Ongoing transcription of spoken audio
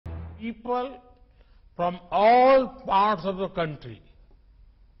people from all parts of the country.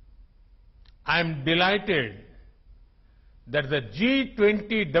 I am delighted that the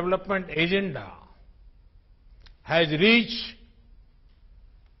G20 development agenda has reached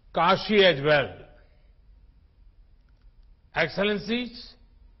Kashi as well. Excellencies,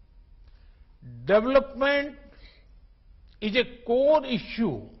 development is a core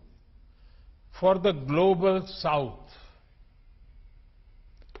issue for the global south.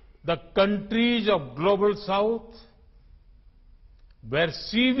 The countries of global south were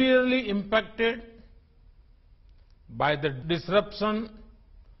severely impacted by the disruption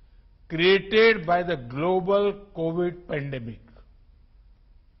created by the global COVID pandemic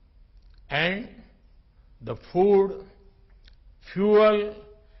and the food, fuel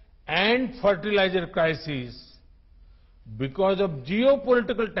and fertilizer crisis because of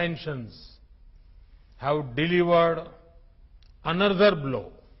geopolitical tensions have delivered another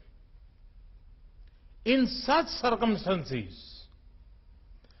blow. In such circumstances,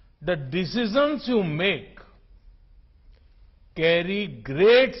 the decisions you make carry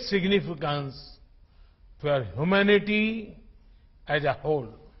great significance for humanity as a whole.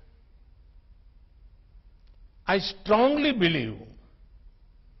 I strongly believe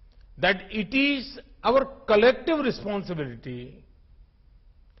that it is our collective responsibility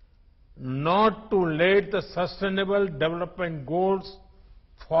not to let the sustainable development goals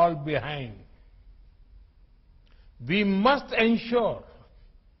fall behind. We must ensure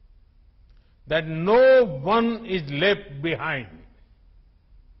that no one is left behind.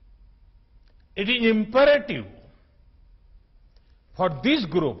 It is imperative for this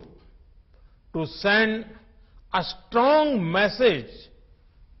group to send a strong message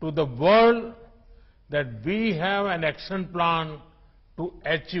to the world that we have an action plan to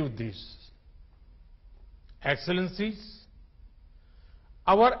achieve this. Excellencies,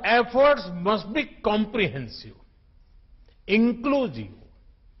 our efforts must be comprehensive, inclusive,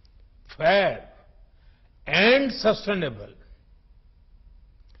 fair and sustainable.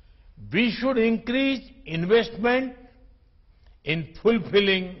 We should increase investment in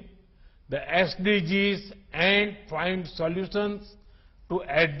fulfilling the SDGs and find solutions to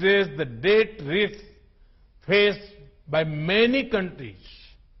address the debt risks faced by many countries.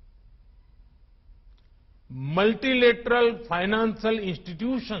 Multilateral financial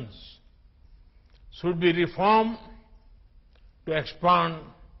institutions should be reformed to expand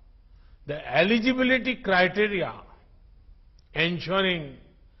the eligibility criteria, ensuring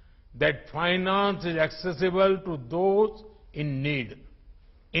that finance is accessible to those in need.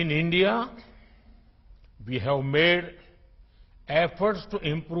 In India, we have made efforts to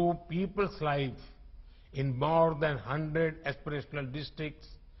improve people's lives in more than 100 aspirational districts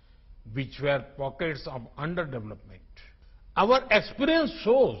which were pockets of underdevelopment. Our experience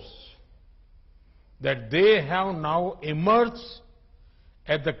shows that they have now emerged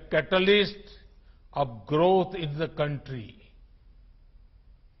as the catalyst of growth in the country.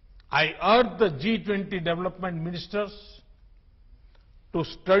 I urge the G20 Development Ministers to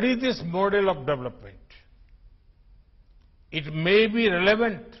study this model of development. It may be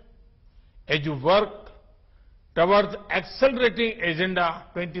relevant as you work towards accelerating Agenda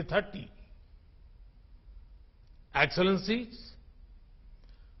 2030. Excellencies,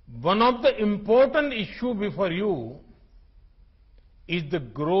 one of the important issues before you is the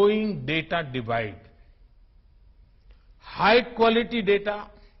growing data divide. High quality data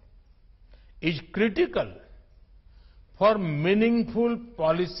is critical for meaningful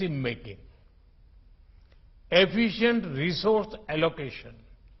policy making, efficient resource allocation,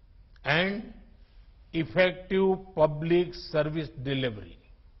 and effective public service delivery.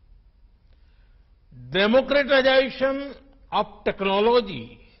 Democratization of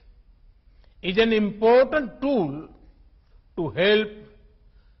technology is an important tool to help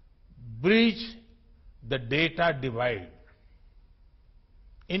bridge the data divide.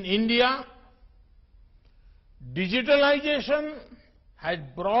 In India, digitalization has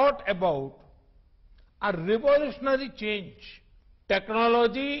brought about a revolutionary change.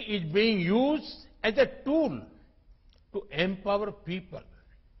 Technology is being used as a tool to empower people,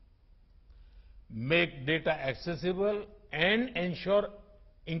 make data accessible and ensure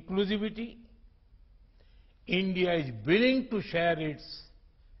inclusivity. India is willing to share its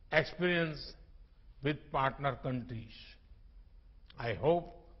experience with partner countries. I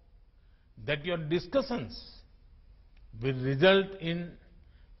hope that your discussions will result in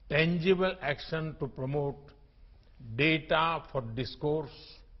tangible action to promote data for discourse,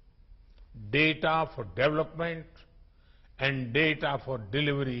 data for development, and data for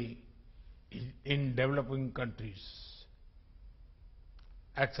delivery in developing countries.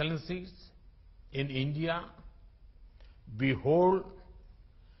 Excellencies, in India, we hold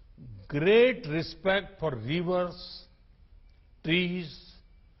great respect for rivers, trees,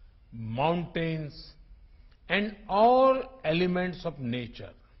 mountains, and all elements of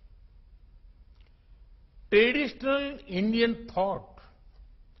nature. Traditional Indian thought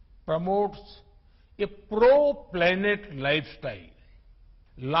promotes a pro-planet lifestyle.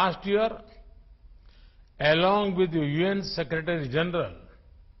 Last year, along with the UN Secretary General,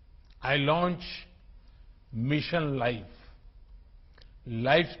 I launched Mission Life,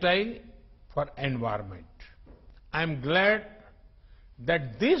 Lifestyle for Environment. I am glad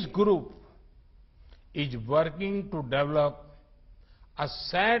that this group is working to develop a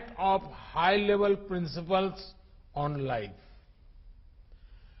set of high-level principles on life.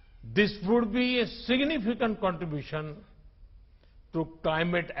 This would be a significant contribution to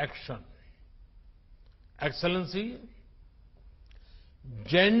climate action. Excellency,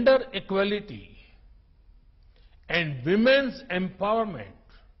 gender equality and women's empowerment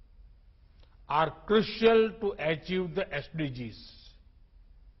are crucial to achieve the SDGs.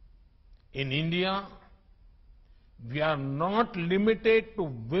 In India, we are not limited to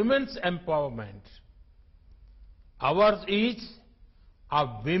women's empowerment. Ours is a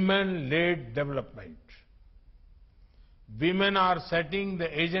women-led development. Women are setting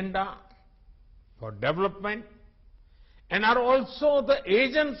the agenda for development and are also the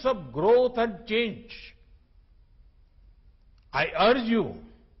agents of growth and change. I urge you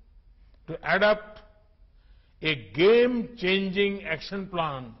to adopt a game-changing action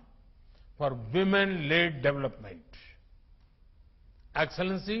plan for women-led development.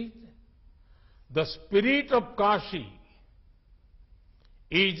 Excellency, the spirit of Kashi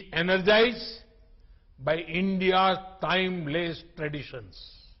is energized by India's timeless traditions.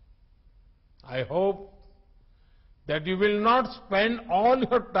 I hope that you will not spend all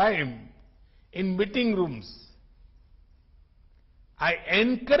your time in meeting rooms. I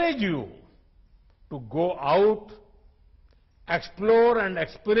encourage you to go out, explore and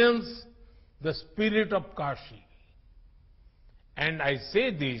experience the spirit of Kashi. And I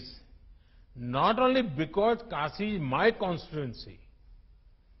say this not only because Kashi is my constituency.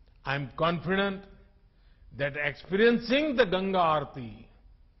 I am confident that experiencing the Ganga Aarti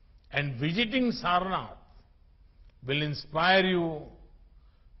and visiting Sarnath will inspire you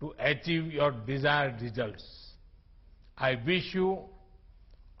to achieve your desired results. I wish you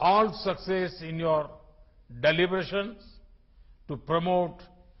all success in your deliberations to promote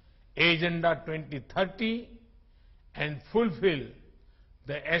Agenda 2030 and fulfill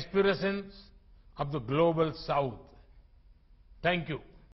the aspirations of the Global South. Thank you.